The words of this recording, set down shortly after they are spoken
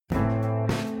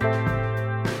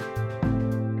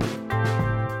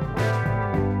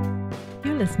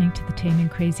listening to the Taming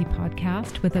Crazy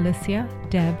podcast with Alicia,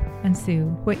 Deb, and Sue,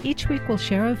 where each week we'll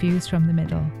share our views from the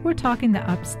middle. We're talking the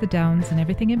ups, the downs, and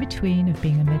everything in between of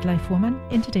being a midlife woman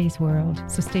in today's world.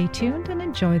 So stay tuned and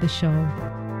enjoy the show.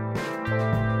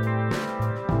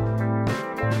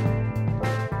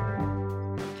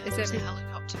 There was a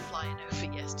helicopter flying over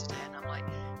yesterday, and I'm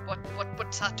like,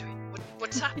 what's that doing?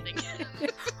 What's happening?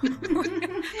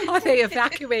 Are they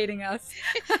evacuating us?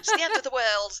 It's the end of the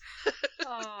world.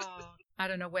 Oh, I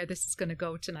don't know where this is going to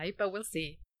go tonight, but we'll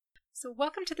see. So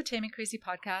welcome to the Taming Crazy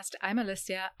podcast. I'm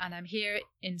Alicia, and I'm here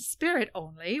in spirit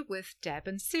only with Deb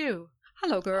and Sue.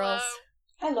 Hello, girls.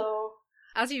 Hello.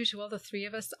 As usual, the three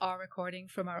of us are recording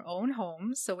from our own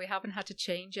homes, so we haven't had to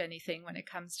change anything when it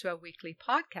comes to our weekly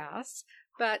podcast.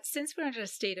 But since we're in a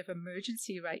state of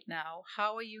emergency right now,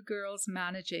 how are you girls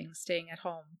managing staying at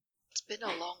home? It's been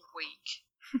a long week.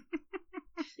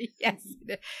 Yes,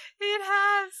 it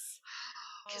has.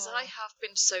 Because I have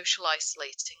been social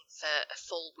isolating for a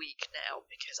full week now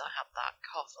because I had that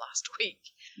cough last week.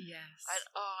 Yes. And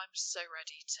I'm so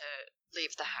ready to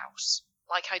leave the house.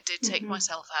 Like, I did take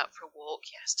myself out for a walk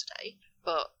yesterday,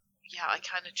 but yeah, I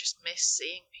kind of just miss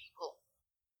seeing people.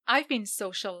 I've been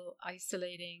social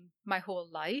isolating my whole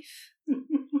life.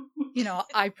 You know,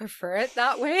 I prefer it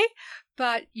that way.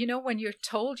 But, you know, when you're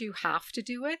told you have to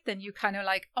do it, then you kind of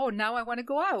like, oh, now I want to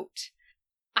go out.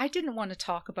 I didn't want to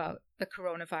talk about the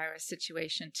coronavirus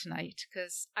situation tonight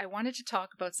because I wanted to talk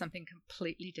about something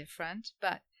completely different.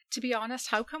 But to be honest,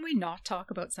 how can we not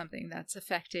talk about something that's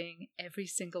affecting every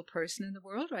single person in the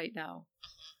world right now?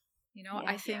 You know,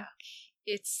 I think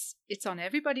it's on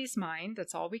everybody's mind.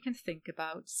 That's all we can think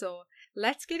about. So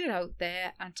let's get it out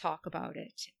there and talk about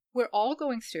it. We're all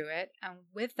going through it, and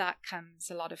with that comes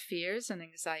a lot of fears and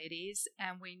anxieties,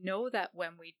 and we know that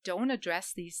when we don't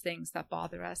address these things that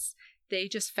bother us, they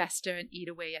just fester and eat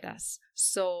away at us.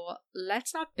 So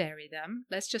let's not bury them.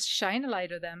 Let's just shine a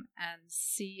light on them and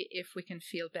see if we can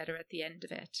feel better at the end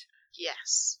of it.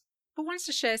 Yes. Who wants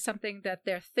to share something that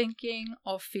they're thinking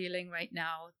or feeling right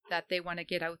now that they want to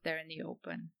get out there in the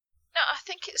open? No, I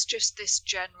think it's just this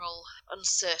general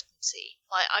uncertainty.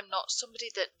 Like, I'm not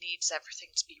somebody that needs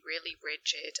everything to be really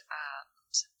rigid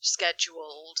and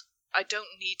scheduled. I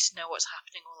don't need to know what's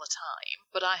happening all the time,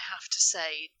 but I have to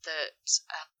say that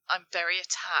I'm very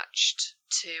attached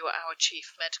to our Chief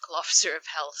Medical Officer of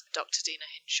Health, Dr. Dina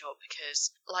Hinshaw,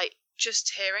 because, like,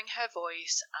 just hearing her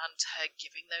voice and her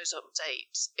giving those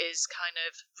updates is kind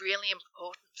of really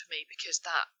important for me because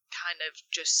that kind of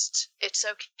just, it's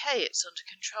okay, it's under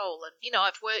control. And, you know,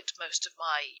 I've worked most of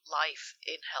my life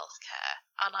in healthcare,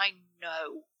 and I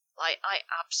know, like, I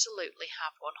absolutely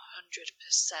have 100%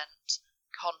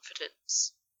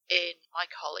 confidence in my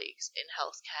colleagues in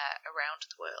healthcare around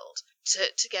the world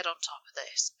to get on top of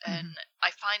this. And I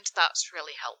find that's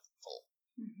really helpful.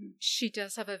 She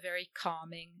does have a very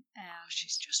calming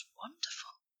she's just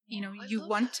wonderful. You know, you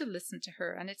want to listen to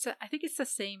her. And I think it's the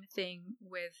same thing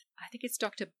with, I think it's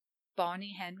Dr.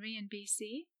 Bonnie Henry in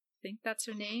BC. I think that's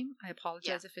her name. I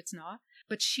apologize if it's not.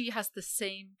 But she has the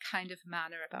same kind of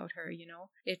manner about her, you know.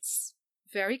 It's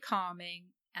very calming,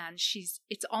 and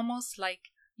it's almost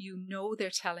like you know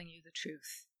they're telling you the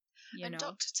truth. You know?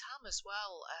 Dr. Tam as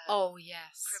well. Oh,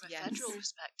 yes. From a federal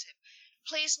perspective.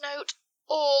 Please note,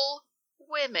 all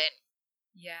women.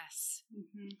 Yes.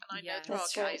 And I know there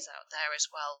are guys out there as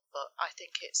well, but I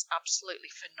think it's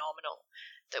absolutely phenomenal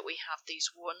that we have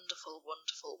these wonderful,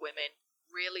 wonderful women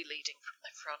really leading from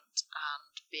the front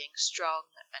and being strong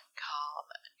and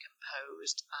calm and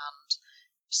composed and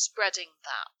spreading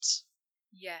that.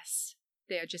 Yes.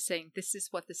 They are just saying, this is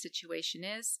what the situation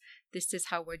is, this is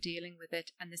how we're dealing with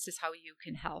it, and this is how you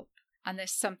can help. And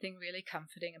there's something really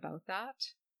comforting about that.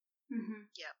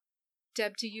 Yeah.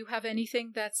 Deb, do you have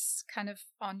anything that's kind of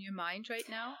on your mind right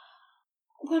now?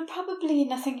 Well, probably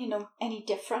nothing, any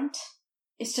different.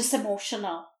 It's just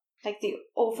emotional. Like the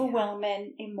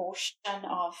overwhelming emotion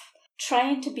of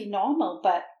trying to be normal,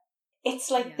 but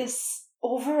it's like this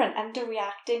over and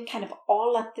underreacting kind of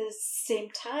all at the same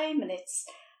time. And it's,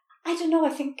 I don't know, I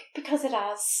think because it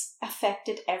has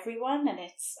affected everyone, and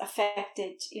it's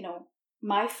affected,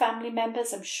 my family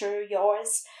members, I'm sure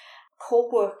yours,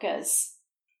 co-workers.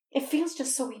 It feels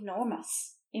just so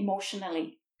enormous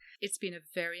emotionally. It's been a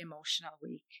very emotional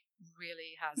week.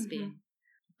 Really has been.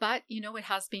 But, it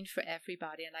has been for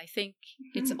everybody. And I think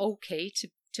it's okay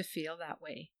to feel that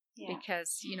way. Yeah.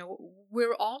 Because,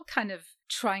 we're all kind of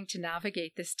trying to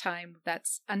navigate this time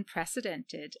that's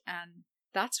unprecedented. And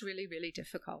that's really, really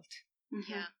difficult.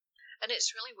 Yeah. And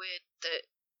it's really weird that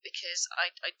because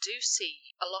I do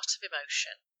see a lot of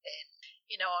emotion in,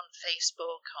 on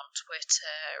Facebook, on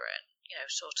Twitter, and,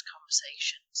 sort of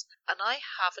conversations. And I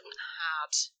haven't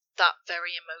had that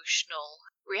very emotional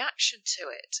reaction to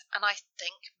it. And I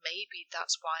think maybe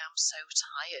that's why I'm so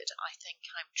tired. I think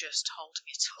I'm just holding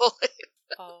it all in.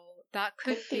 Oh, that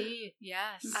could be,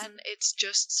 yes. And it's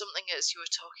just something, as you were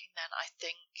talking then, I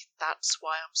think that's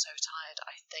why I'm so tired.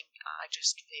 I think I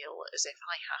just feel as if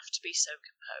I have to be so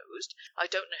composed.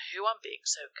 I don't know who I'm being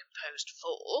so composed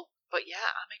for, but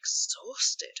yeah, I'm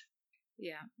exhausted.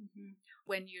 Yeah.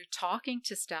 When you're talking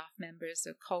to staff members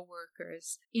or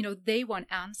co-workers, they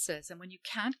want answers. And when you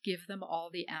can't give them all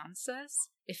the answers,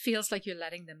 it feels like you're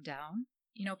letting them down,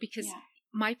 because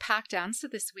my packed answer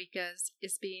this week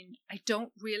is being, I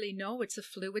don't really know. It's a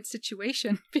fluid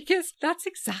situation, because that's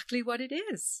exactly what it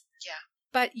is. Yeah.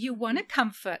 But you want to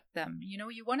comfort them.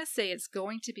 You want to say it's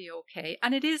going to be okay.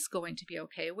 And it is going to be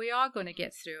okay. We are going to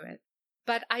get through it.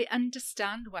 But I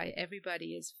understand why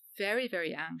everybody is very,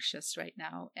 very anxious right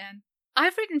now. And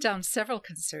I've written down several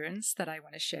concerns that I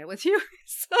want to share with you.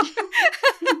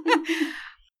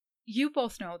 You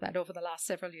both know that over the last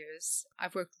several years,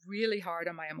 I've worked really hard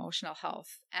on my emotional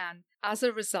health. And as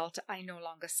a result, I no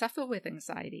longer suffer with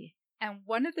anxiety. And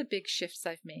one of the big shifts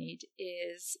I've made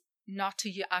is not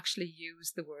to actually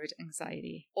use the word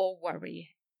anxiety or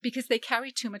worry, because they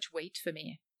carry too much weight for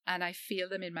me. And I feel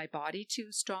them in my body too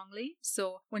strongly.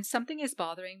 So when something is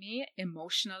bothering me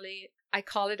emotionally, I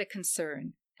call it a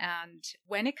concern. And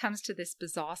when it comes to this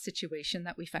bizarre situation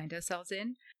that we find ourselves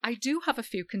in, I do have a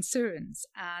few concerns,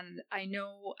 and I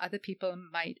know other people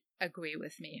might agree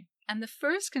with me. And the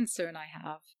first concern I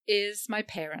have is my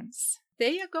parents.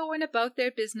 They are going about their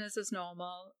business as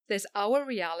normal. There's our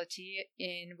reality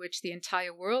in which the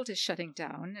entire world is shutting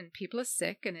down and people are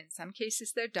sick, and in some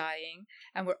cases they're dying,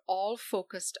 and we're all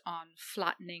focused on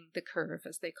flattening the curve,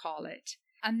 as they call it.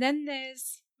 And then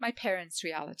there's my parents'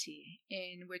 reality,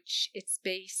 in which it's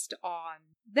based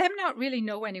on them not really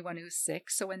know anyone who's sick,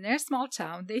 so in their small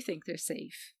town they think they're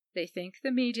safe. They think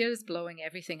the media is blowing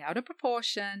everything out of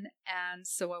proportion, and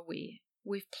so are we.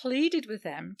 We've pleaded with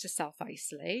them to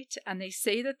self-isolate, and they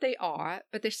say that they are,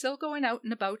 but they're still going out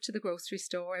and about to the grocery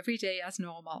store every day as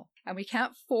normal. And we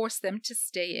can't force them to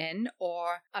stay in,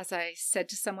 or, as I said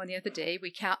to someone the other day,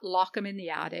 we can't lock them in the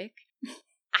attic.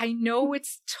 I know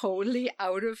it's totally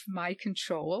out of my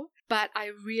control, but I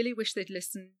really wish they'd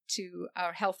listen to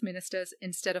our health ministers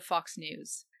instead of Fox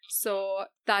News. So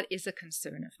that is a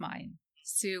concern of mine.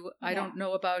 Sue, I don't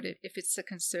know about it if it's a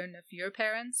concern of your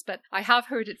parents, but I have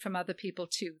heard it from other people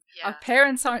too. Yeah. Our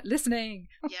parents aren't listening.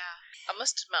 Yeah, I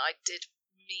must admit I did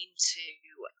mean to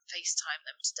FaceTime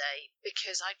them today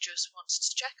because I just wanted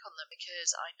to check on them,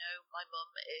 because I know my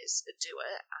mum is a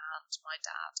doer and my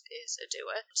dad is a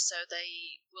doer, so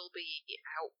they will be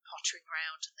out pottering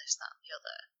around and this, that and the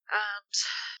other. And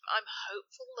I'm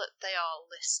hopeful that they are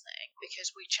listening,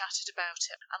 because we chatted about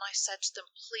it and I said to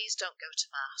them, please don't go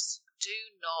to Mass. Do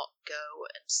not go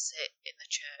and sit in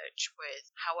the church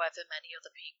with however many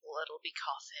other people that'll be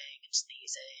coughing and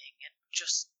sneezing and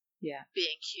just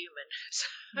being human.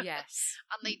 Yes.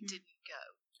 And they didn't go.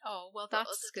 Oh, well,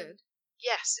 that's good.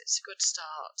 Yes, it's a good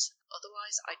start.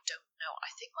 Otherwise, I don't know.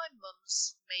 I think my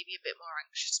mum's maybe a bit more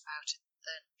anxious about it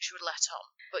than she would let on.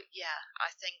 But yeah, I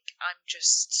think I'm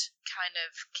just kind of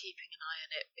keeping an eye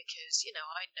on it, because,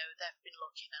 I know they've been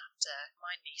looking after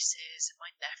my nieces and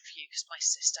my nephew, because my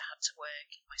sister had to work.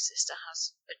 My sister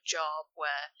has a job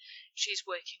where she's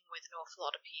working with an awful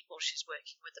lot of people. She's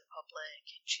working with the public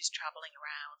and she's travelling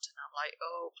around, and I'm like,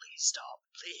 oh, please stop,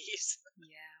 please.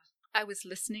 Yeah. I was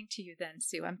listening to you then,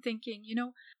 Sue. I'm thinking,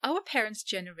 our parents'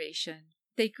 generation,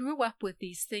 they grew up with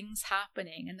these things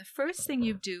happening, and the first thing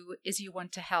you do is you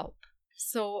want to help.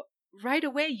 So right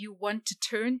away you want to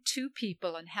turn to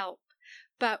people and help.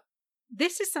 But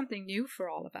this is something new for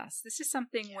all of us. This is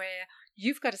something where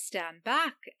you've got to stand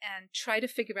back and try to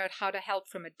figure out how to help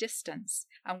from a distance.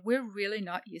 And we're really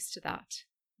not used to that.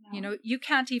 No. You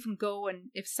can't even go, and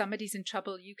if somebody's in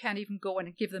trouble, you can't even go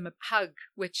and give them a hug,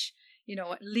 which,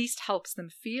 at least helps them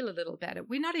feel a little better.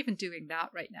 We're not even doing that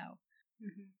right now.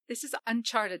 Mm-hmm. This is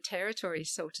uncharted territory,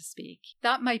 so to speak.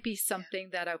 That might be something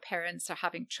that our parents are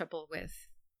having trouble with.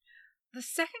 The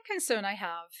second concern I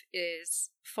have is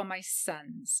for my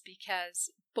sons,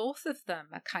 because both of them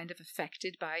are kind of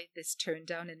affected by this turn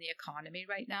down in the economy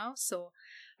right now. So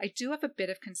I do have a bit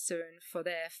of concern for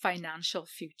their financial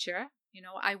future.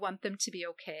 I want them to be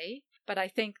okay, but I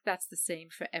think that's the same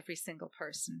for every single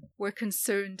person. We're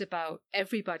concerned about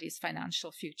everybody's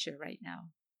financial future right now.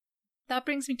 That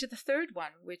brings me to the third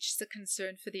one, which is a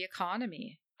concern for the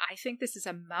economy. I think this is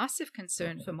a massive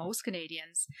concern for most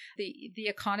Canadians. The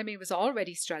economy was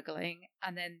already struggling,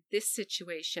 and then this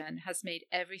situation has made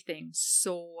everything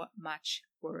so much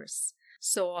worse.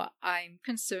 So I'm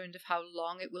concerned of how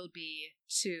long it will be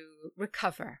to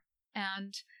recover.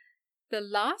 And the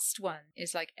last one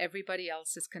is like everybody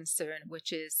else's concern,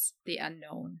 which is the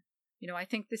unknown. I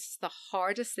think this is the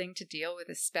hardest thing to deal with,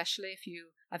 especially if you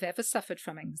have ever suffered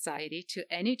from anxiety to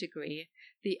any degree.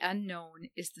 The unknown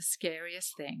is the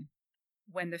scariest thing.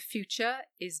 When the future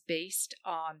is based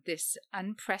on this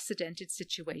unprecedented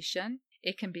situation,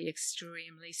 it can be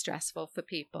extremely stressful for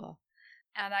people.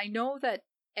 And I know that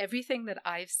everything that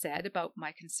I've said about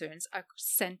my concerns are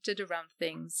centered around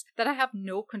things that I have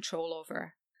no control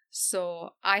over.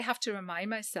 So I have to remind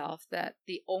myself that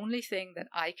the only thing that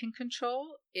I can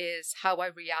control is how I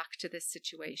react to this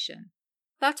situation.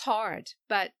 That's hard,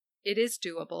 but it is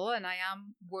doable, and I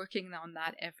am working on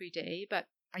that every day. But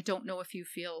I don't know if you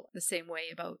feel the same way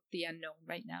about the unknown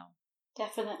right now.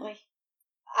 Definitely.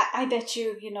 I bet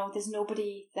you, there's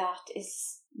nobody that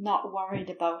is not worried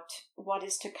about what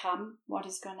is to come, what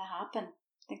is going to happen.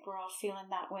 I think we're all feeling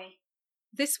that way.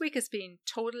 This week has been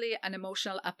totally an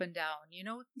emotional up and down.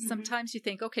 Sometimes you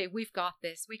think, okay, we've got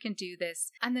this, we can do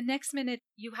this. And the next minute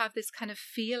you have this kind of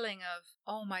feeling of,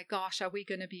 oh my gosh, are we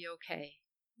going to be okay?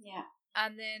 Yeah.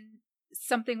 And then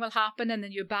something will happen and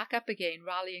then you're back up again,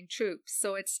 rallying troops.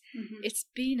 So it's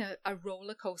been a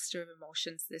roller coaster of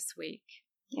emotions this week.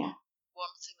 Yeah.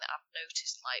 One thing that I've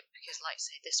noticed, because like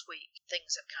say this week,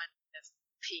 things have kind of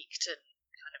peaked and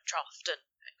kind of troughed and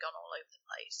gone all over the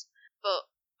place. But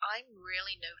I'm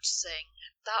really noticing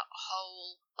that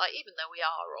whole, even though we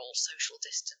are all social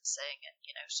distancing and,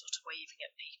 sort of waving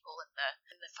at people in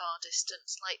the far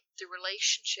distance, the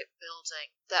relationship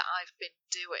building that I've been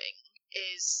doing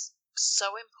is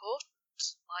so important.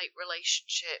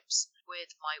 Relationships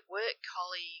with my work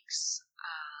colleagues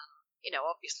and,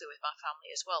 obviously with my family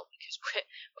as well, because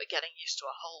we're getting used to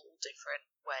a whole different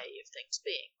way of things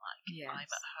being. Yes. I'm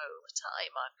at home all the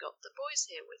time, I've got the boys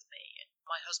here with me, and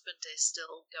my husband is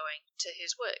still going to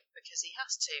his work because he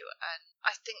has to. And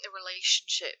I think the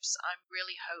relationships, I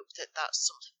really hope that that's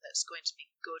something that's going to be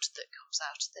good that comes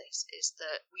out of this, is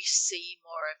that we see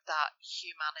more of that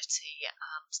humanity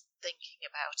and thinking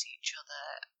about each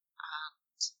other, and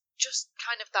just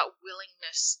kind of that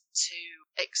willingness to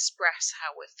express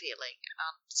how we're feeling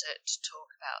and to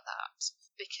talk about that.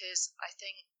 Because I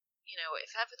think,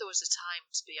 if ever there was a time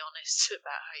to be honest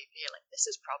about how you're feeling, this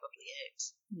is probably it.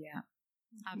 Yeah,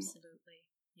 absolutely.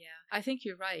 Yeah, I think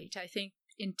you're right. I think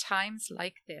in times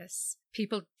like this,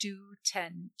 people do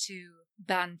tend to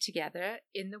band together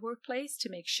in the workplace to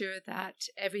make sure that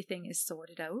everything is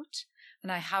sorted out.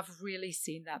 And I have really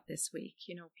seen that this week.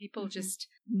 People just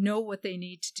know what they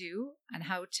need to do and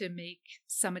how to make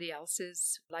somebody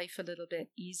else's life a little bit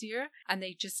easier. And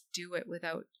they just do it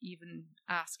without even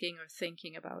asking or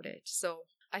thinking about it. So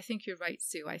I think you're right,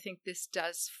 Sue. I think this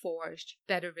does forge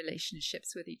better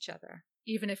relationships with each other,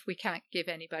 even if we can't give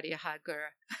anybody a hug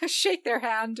or shake their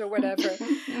hand or whatever.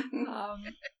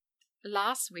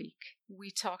 Last week, we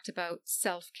talked about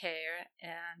self-care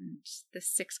and the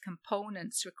 6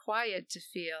 components required to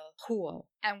feel whole.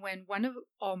 And when one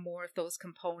or more of those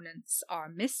components are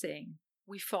missing,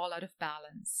 we fall out of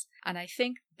balance. And I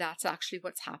think that's actually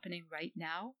what's happening right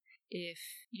now. If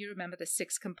you remember, the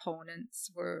 6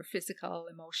 components were physical,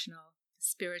 emotional,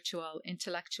 spiritual,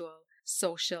 intellectual,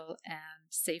 social, and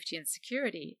safety and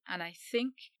security. And I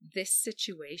think this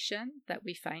situation that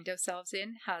we find ourselves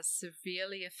in has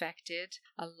severely affected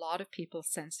a lot of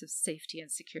people's sense of safety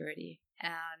and security.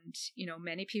 And,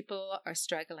 many people are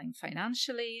struggling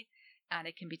financially, and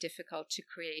it can be difficult to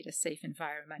create a safe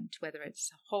environment, whether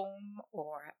it's home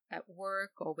or at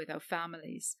work or with our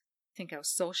families. I think our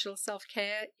social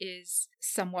self-care is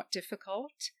somewhat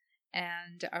difficult.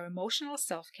 And our emotional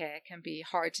self-care can be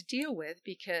hard to deal with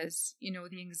because,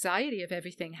 the anxiety of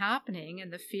everything happening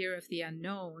and the fear of the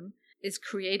unknown is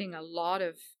creating a lot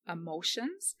of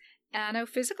emotions. And our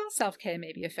physical self-care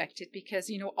may be affected because,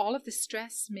 all of the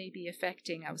stress may be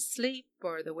affecting our sleep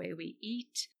or the way we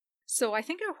eat. So I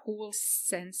think our whole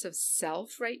sense of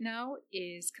self right now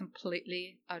is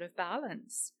completely out of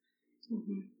balance.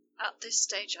 Mm-hmm. At this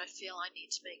stage, I feel I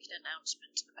need to make an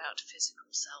announcement about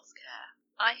physical self-care.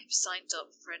 I have signed up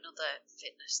for another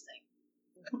fitness thing.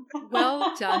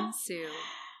 Well done, Sue.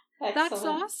 That's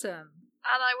Excellent. awesome.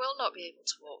 And I will not be able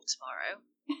to walk tomorrow.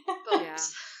 But, Yeah.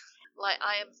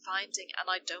 I am finding, and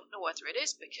I don't know whether it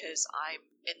is because I'm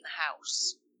in the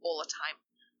house all the time,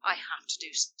 I have to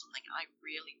do something. I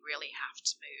really, really have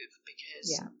to move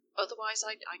because otherwise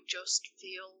I just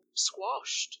feel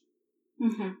squashed.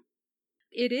 Mm-hmm.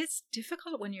 It is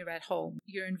difficult when you're at home.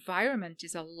 Your environment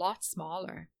is a lot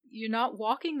smaller. You're not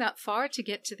walking that far to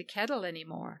get to the kettle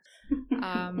anymore.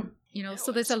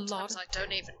 So there's a lot. Sometimes I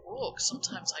don't even walk.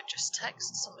 Sometimes I just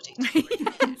text somebody to bring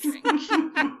me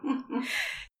a drink.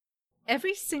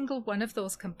 Every single one of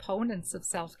those components of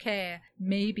self-care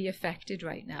may be affected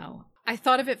right now. I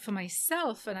thought of it for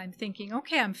myself, and I'm thinking,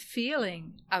 okay, I'm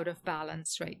feeling out of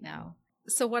balance right now.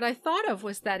 So what I thought of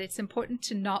was that it's important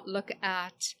to not look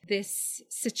at this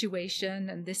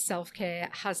situation and this self-care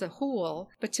as a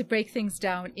whole, but to break things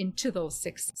down into those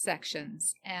 6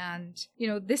 sections. And,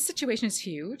 this situation is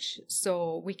huge,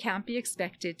 so we can't be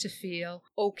expected to feel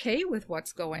okay with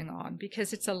what's going on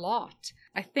because it's a lot.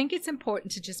 I think it's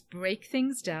important to just break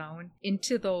things down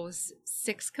into those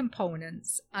 6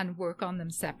 components and work on them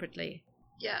separately.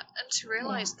 Yeah, and to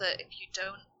realise that if you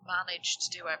don't manage to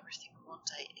do everything one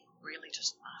day, it really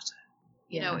doesn't matter.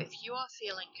 If you are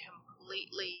feeling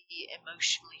completely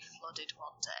emotionally flooded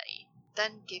one day,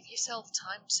 then give yourself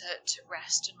time to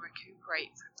rest and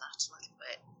recuperate from that a little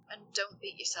bit. And don't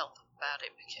beat yourself up about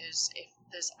it, because if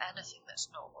there's anything that's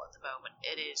normal at the moment,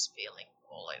 it is feeling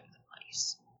all over the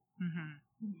place. Mm-hmm.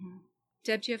 Mm-hmm.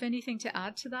 Deb, do you have anything to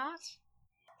add to that?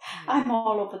 I'm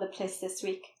all over the place this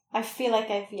week. I feel like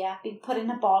I've been put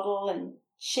in a bottle and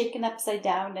shaken upside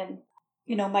down, and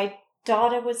my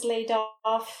daughter was laid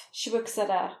off. She works at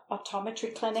a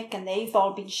optometry clinic, and they've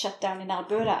all been shut down in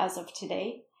Alberta as of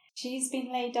today. She's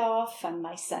been laid off, and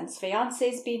my son's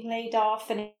fiance's been laid off.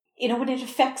 And when it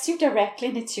affects you directly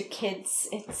and it's your kids,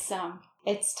 it's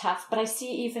tough. But I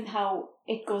see even how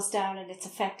it goes down, and it's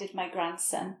affected my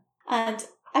grandson. And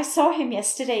I saw him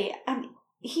yesterday, and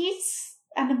he's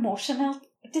an emotional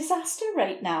disaster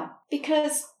right now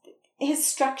because his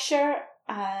structure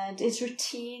and his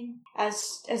routine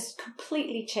has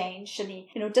completely changed, and he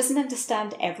doesn't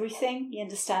understand everything. He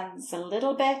understands a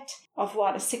little bit of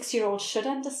what a 6-year-old should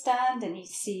understand, and he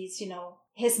sees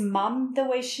his mum the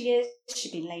way she is.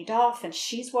 She's been laid off and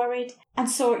she's worried, and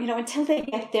so until they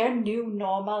get their new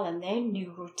normal and their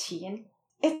new routine,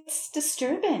 it's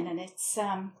disturbing. And it's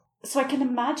so I can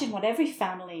imagine what every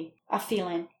family are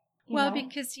feeling.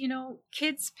 Because,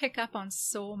 kids pick up on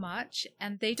so much,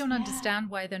 and they don't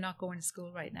understand why they're not going to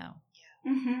school right now.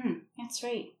 Yeah. Mm-hmm. That's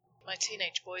right. My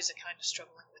teenage boys are kind of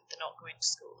struggling with the not going to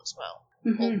school as well.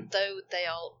 Mm-hmm. Although they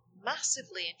are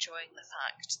massively enjoying the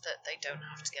fact that they don't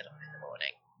have to get up in the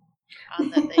morning and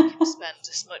that they can spend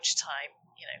as much time,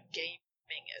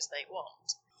 gaming as they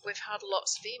want. We've had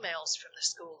lots of emails from the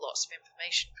school, lots of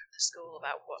information from the school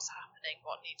about what's happening,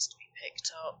 what needs to be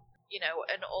picked up.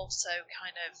 And also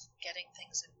kind of getting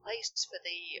things in place for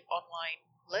the online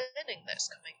learning that's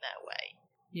coming their way.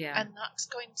 Yeah. And that's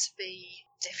going to be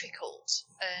difficult,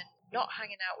 and not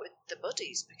hanging out with the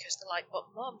buddies because they're like,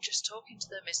 but Mum, just talking to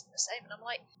them isn't the same. And I'm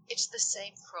like, it's the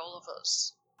same for all of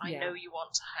us. I know you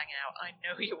want to hang out. I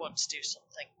know you want to do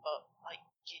something, but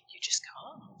you just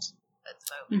can't at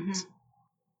the moment. Mm-hmm.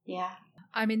 Yeah.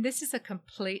 I mean, this is a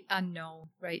complete unknown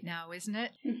right now, isn't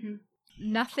it? Mm-hmm.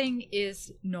 Nothing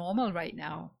is normal right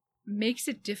now. Makes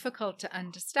it difficult to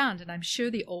understand. And I'm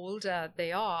sure the older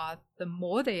they are, the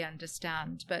more they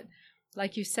understand. But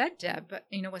like you said, Deb,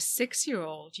 a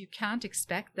 6-year-old, you can't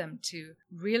expect them to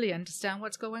really understand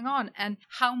what's going on. And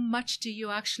how much do you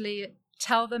actually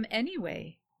tell them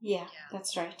anyway? Yeah,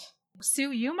 that's right.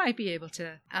 Sue, you might be able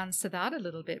to answer that a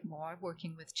little bit more,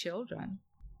 working with children.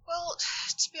 Well,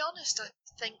 to be honest, I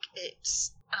think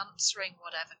it's answering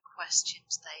whatever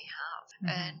questions they have,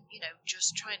 and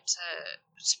just trying to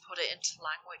put it into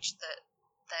language that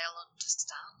they'll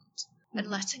understand,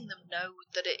 and letting them know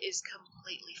that it is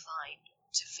completely fine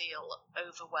to feel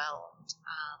overwhelmed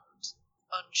and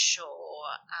unsure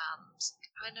and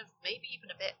kind of maybe even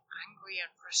a bit angry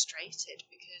and frustrated,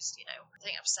 because I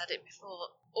think I've said it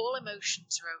before, all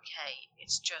emotions are okay,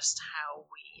 it's just how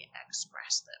we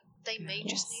express them. They may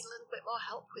just need a little bit more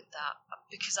help with that,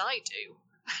 because I do.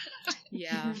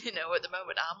 Yeah. At the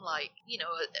moment I'm like,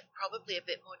 probably a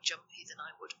bit more jumpy than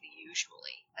I would be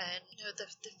usually, and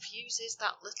the fuse is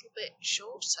that little bit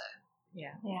shorter.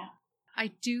 Yeah.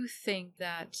 I do think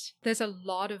that there's a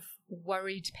lot of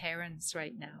worried parents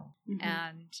right now,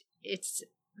 and it's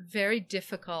very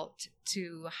difficult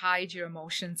to hide your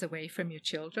emotions away from your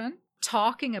children.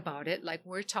 Talking about it like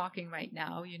we're talking right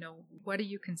now, what are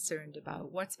you concerned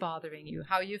about? What's bothering you?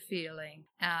 How are you feeling?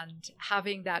 And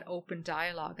having that open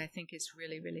dialogue, I think, is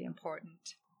really, really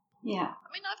important. Yeah. I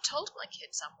mean, I've told my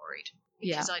kids I'm worried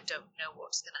because I don't know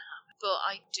what's going to happen. But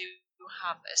I do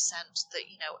have a sense that,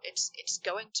 it's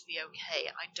going to be okay.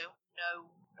 I don't know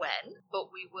when,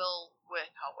 but we will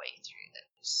work our way through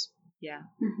this. Yeah,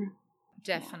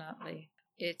 definitely.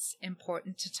 it's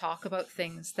important to talk about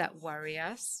things that worry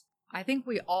us. I think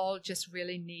we all just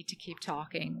really need to keep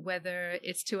talking, whether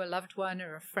it's to a loved one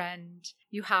or a friend.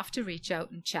 You have to reach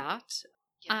out and chat.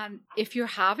 Yeah. And if you're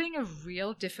having a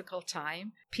real difficult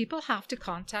time, people have to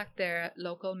contact their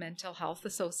local mental health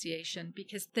association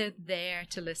because they're there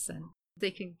to listen.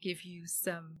 They can give you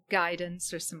some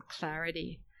guidance or some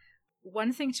clarity.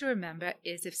 One thing to remember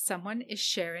is if someone is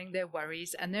sharing their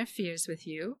worries and their fears with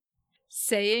you,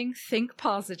 saying think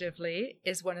positively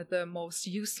is one of the most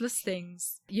useless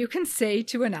things you can say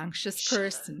to an anxious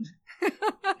person.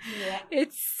 Yeah.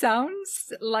 It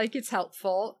sounds like it's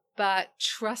helpful, but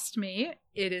trust me,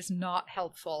 it is not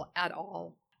helpful at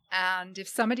all. And if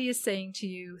somebody is saying to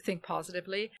you, think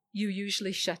positively, you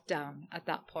usually shut down at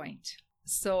that point.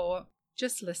 So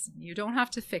just listen. You don't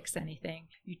have to fix anything.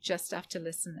 You just have to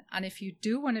listen. And if you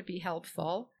do want to be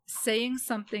helpful, saying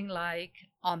something like,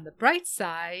 on the bright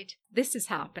side, this is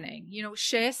happening.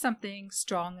 Share something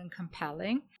strong and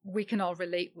compelling we can all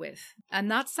relate with. And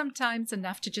that's sometimes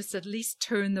enough to just at least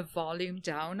turn the volume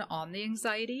down on the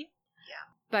anxiety.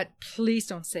 Yeah. But please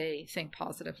don't say think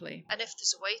positively. And if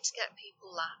there's a way to get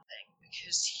people laughing,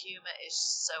 because humour is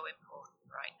so important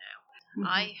right now.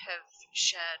 I have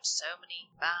shared so many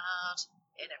bad,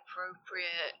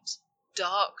 inappropriate,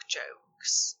 dark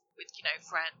jokes with,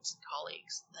 friends and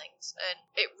colleagues and things, and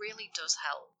it really does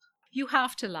help. You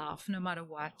have to laugh no matter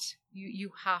what.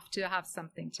 You have to have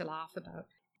something to laugh about.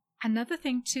 Another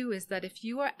thing too is that if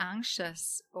you are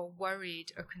anxious or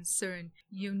worried or concerned,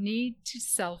 you need to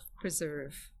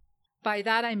self-preserve. By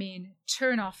that I mean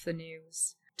turn off the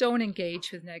news. Don't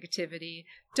engage with negativity.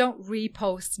 Don't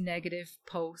repost negative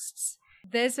posts.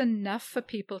 There's enough for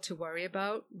people to worry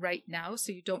about right now,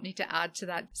 so you don't need to add to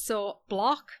that. So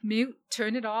block, mute,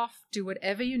 turn it off, do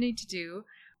whatever you need to do.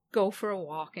 Go for a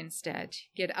walk instead.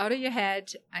 Get out of your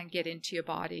head and get into your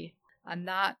body. And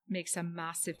that makes a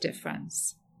massive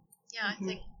difference. Yeah, I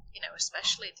think,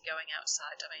 especially the going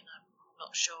outside. I mean, I'm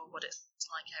not sure what it's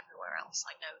like everywhere else.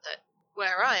 I know that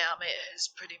where I am, it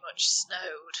has pretty much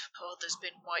snowed, or there's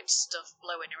been white stuff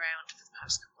blowing around for the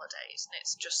past couple of days, and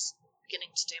it's just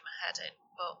beginning to do my head in.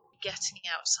 But getting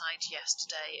outside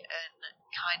yesterday and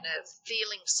kind of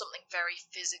feeling something very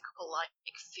physical, like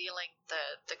feeling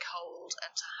the cold,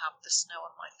 and to have the snow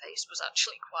on my face was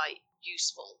actually quite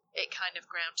useful. It kind of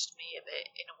grounded me a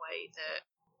bit in a way that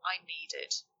I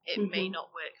needed. It may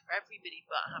not work for everybody,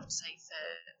 but I have to say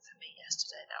for me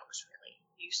yesterday that was really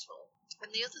useful. And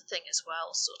the other thing as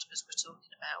well, sort of as we're talking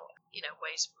about,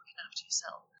 ways of looking after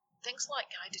yourself, things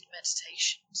like guided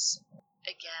meditations.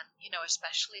 Again,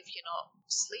 especially if you're not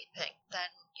sleeping, then,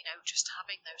 just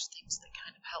having those things that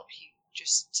kind of help you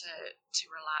just to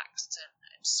relax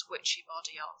and switch your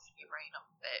body off and your brain off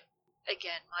a bit,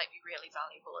 again, might be really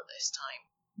valuable at this time.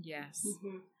 Yes.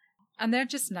 And they're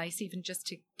just nice, even just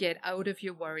to get out of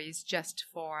your worries just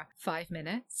for 5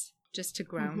 minutes, just to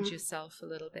ground yourself a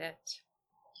little bit.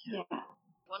 Yeah.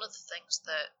 One of the things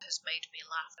that has made me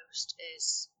laugh most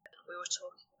is we were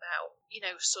talking about,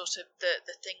 sort of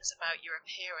the things about your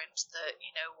appearance that,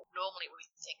 normally we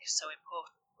think are so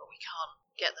important, but we can't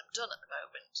get them done at the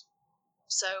moment.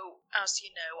 So, as you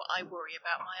know, I worry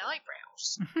about my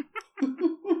eyebrows.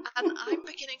 And I'm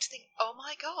beginning to think, oh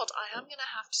my God, I am going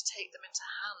to have to take them into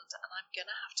hand, and I'm going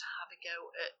to have a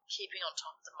go at keeping on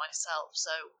top of them myself.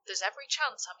 So there's every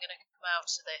chance I'm going to come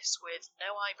out of this with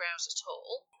no eyebrows at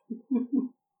all,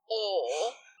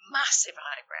 or massive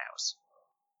eyebrows.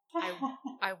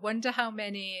 I wonder how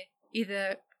many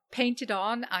either painted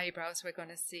on eyebrows we're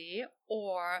going to see,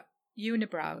 or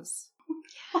unibrows.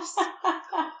 Yes.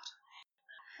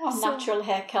 Natural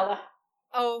hair colour.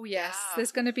 Oh, yes.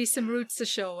 There's going to be some roots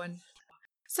showing.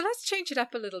 So let's change it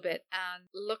up a little bit and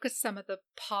look at some of the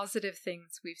positive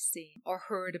things we've seen or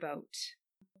heard about.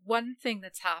 One thing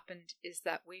that's happened is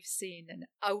that we've seen an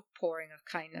outpouring of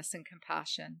kindness and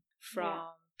compassion from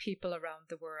people around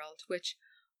the world, which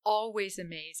always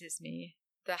amazes me.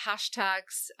 The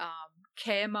hashtags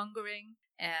caremongering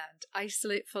and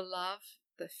isolate for love,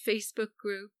 the Facebook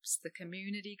groups, the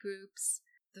community groups,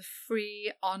 the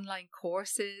free online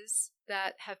courses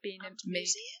that have been made,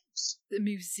 the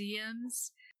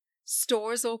museums,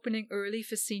 stores opening early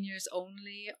for seniors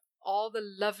only, all the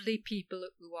lovely people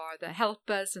who are the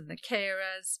helpers and the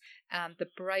carers and the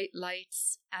bright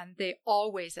lights, and they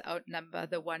always outnumber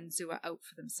the ones who are out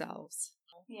for themselves.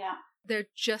 Yeah. They're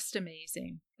just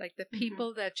amazing. Like the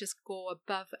people that just go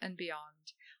above and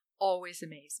beyond always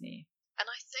amaze me. And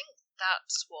I think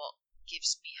that's what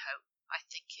gives me hope. I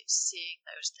think it's seeing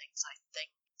those things. I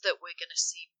think that we're going to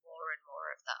see more and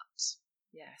more of that.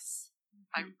 Yes.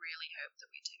 I really hope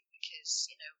that we do, because,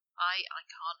 I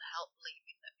can't help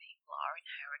believing that people are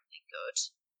inherently good.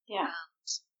 Yeah. And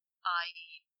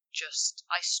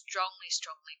I strongly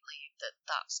believe that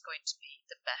that's going to be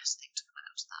the best thing to come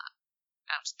out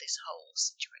of this whole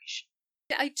situation.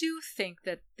 I do think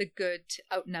that the good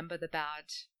outnumber the bad.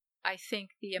 I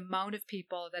think the amount of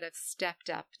people that have stepped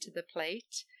up to the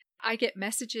plate, I get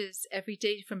messages every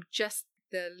day from just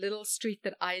the little street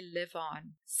that I live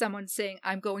on. Someone saying,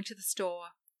 I'm going to the store.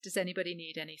 Does anybody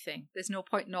need anything? There's no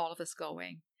point in all of us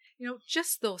going.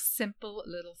 Just those simple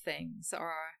little things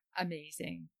are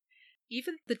amazing.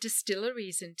 Even the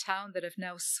distilleries in town that have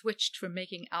now switched from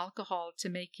making alcohol to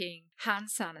making hand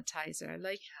sanitizer,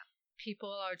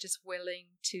 people are just willing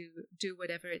to do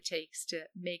whatever it takes to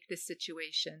make this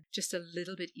situation just a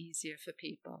little bit easier for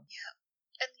people. Yeah.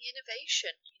 And the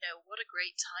innovation, what a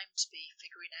great time to be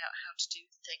figuring out how to do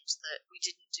things that we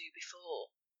didn't do before.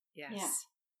 Yes. Yeah.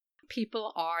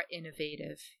 People are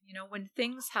innovative. When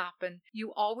things happen,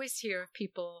 you always hear of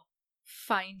people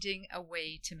finding a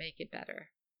way to make it better.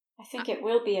 I think it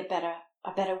will be a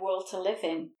better world to live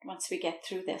in once we get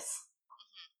through this.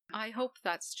 I hope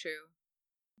that's true.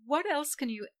 What else can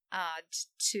you add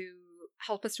to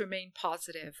help us remain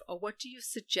positive, or what do you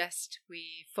suggest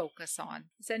we focus on?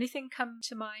 Does anything come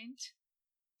to mind?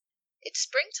 It's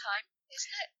springtime,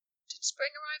 isn't it? Did spring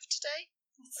arrive today?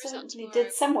 It certainly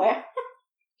did somewhere.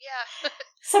 Yeah.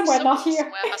 Somewhere not here.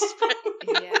 Somewhere has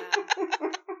spring. Yeah.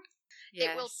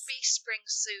 Yes. It will be spring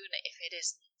soon if it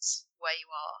isn't where you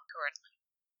are currently.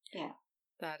 Yeah.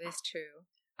 That is true.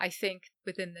 I think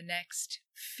within the next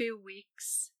few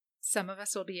weeks, some of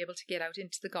us will be able to get out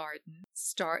into the garden,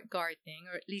 start gardening,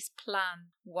 or at least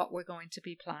plan what we're going to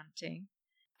be planting.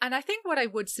 And I think what I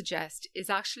would suggest is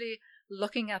actually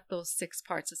looking at those 6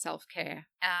 parts of self-care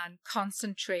and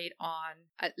concentrate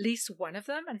on at least one of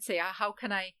them and say, how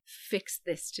can I fix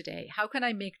this today? How can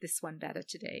I make this one better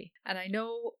today? And I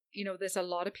know, there's a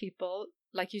lot of people,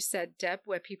 like you said, Deb,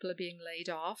 where people are being laid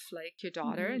off, like your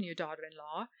daughter and your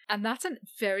daughter-in-law. And that's a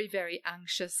very, very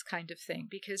anxious kind of thing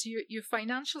because your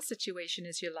financial situation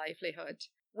is your livelihood.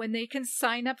 When they can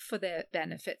sign up for their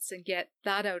benefits and get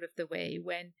that out of the way,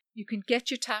 when you can get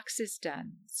your taxes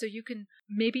done, so you can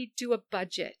maybe do a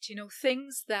budget,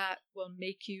 things that will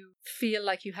make you feel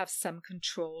like you have some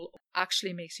control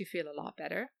actually makes you feel a lot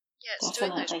better. Yeah, it's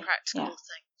doing those practical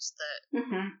things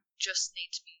that just need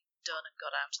to be done and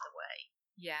got out of the way.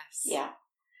 Yes. Yeah.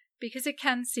 Because it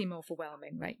can seem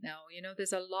overwhelming right now.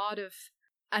 There's a lot of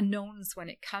unknowns when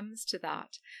it comes to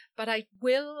that. But I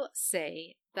will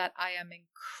say that I am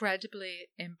incredibly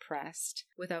impressed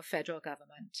with our federal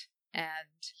government and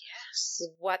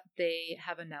what they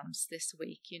have announced this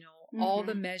week. All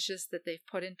the measures that they've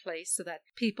put in place so that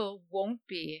people won't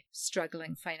be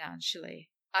struggling financially.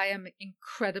 I am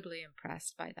incredibly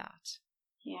impressed by that.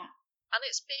 Yeah. And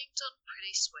it's being done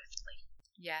pretty swiftly.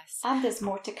 Yes. And there's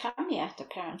more to come yet,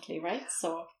 apparently, right?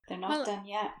 So they're not done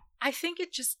yet. I think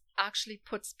it just actually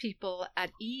puts people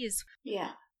at ease.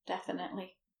 Yeah,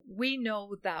 definitely. We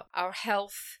know that our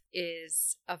health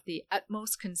is of the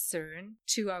utmost concern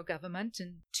to our government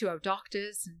and to our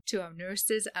doctors and to our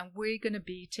nurses, and we're going to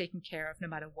be taken care of no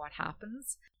matter what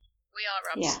happens. We are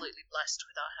absolutely blessed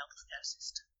with our healthcare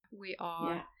system. We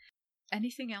are. Yeah.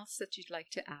 Anything else that you'd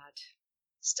like to add?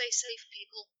 Stay safe,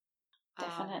 people.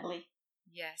 Definitely.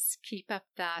 Yes, keep up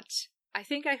that. I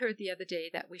think I heard the other day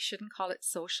that we shouldn't call it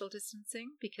social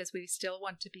distancing because we still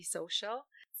want to be social.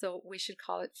 So we should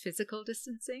call it physical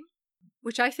distancing,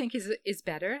 which I think is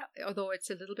better, although it's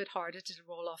a little bit harder to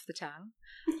roll off the tongue.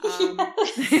 Physical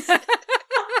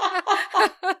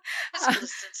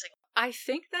distancing. I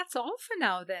think that's all for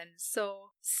now then.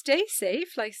 So stay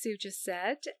safe, like Sue just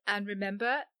said. And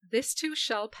remember, this too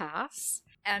shall pass.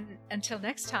 And until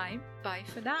next time, bye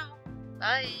for now.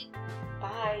 Bye.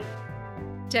 Bye.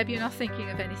 Deb, you're not thinking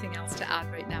of anything else to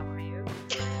add right now, are you?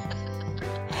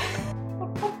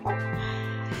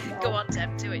 Go on,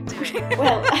 Deb, do it.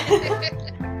 Well.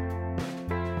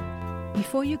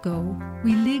 Before you go,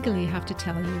 we legally have to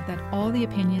tell you that all the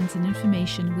opinions and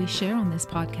information we share on this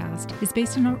podcast is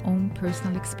based on our own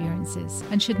personal experiences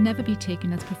and should never be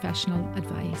taken as professional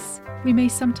advice. We may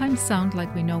sometimes sound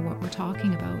like we know what we're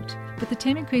talking about, but the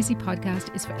Tame and Crazy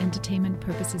podcast is for entertainment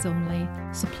purposes only,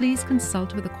 so please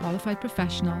consult with a qualified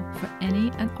professional for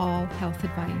any and all health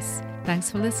advice. Thanks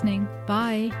for listening.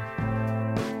 Bye.